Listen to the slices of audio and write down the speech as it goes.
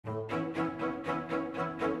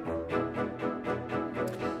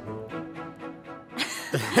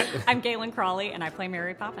I'm Galen Crawley, and I play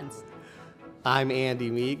Mary Poppins. I'm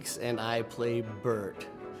Andy Meeks, and I play Bert,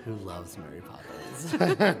 who loves Mary Poppins.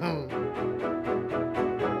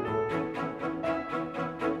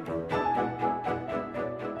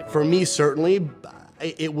 For me, certainly,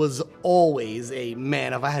 it was always a,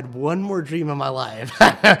 man, if I had one more dream in my life,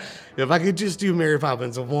 if I could just do Mary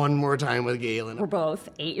Poppins one more time with Galen. We're both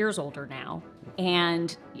 8 years older now,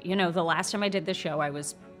 and, you know, the last time I did this show, I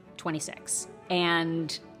was 26,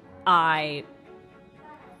 and I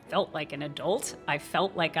felt like an adult. I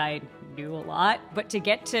felt like I knew a lot, but to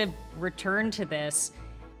get to return to this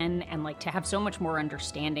and like to have so much more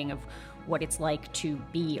understanding of what it's like to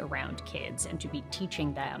be around kids and to be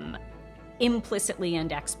teaching them implicitly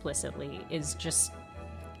and explicitly is just,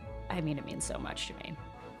 I mean, it means so much to me.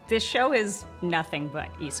 This show is nothing but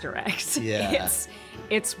Easter eggs. Yeah.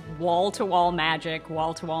 It's wall-to-wall magic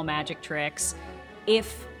tricks.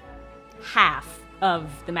 If half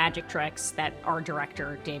of the magic tricks that our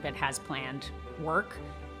director, David, has planned work,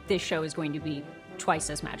 this show is going to be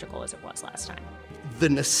twice as magical as it was last time. The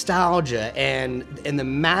nostalgia and the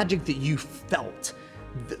magic that you felt,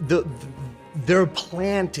 they're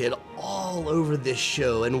planted all over this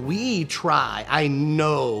show, and we try, I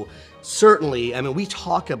know, certainly, I mean, we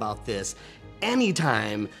talk about this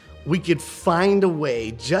anytime we could find a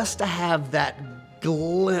way just to have that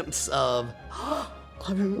glimpse of, oh,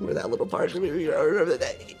 I remember that little part. I remember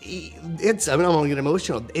that. I mean, I'm gonna get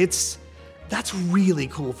emotional. That's really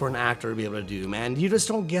cool for an actor to be able to do, man. You just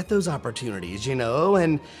don't get those opportunities, you know?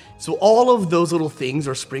 And so all of those little things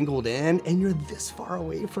are sprinkled in, and you're this far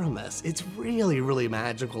away from us. It's really, really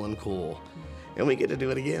magical and cool. And we get to do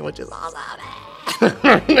it again, which is awesome.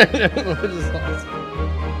 Which is awesome.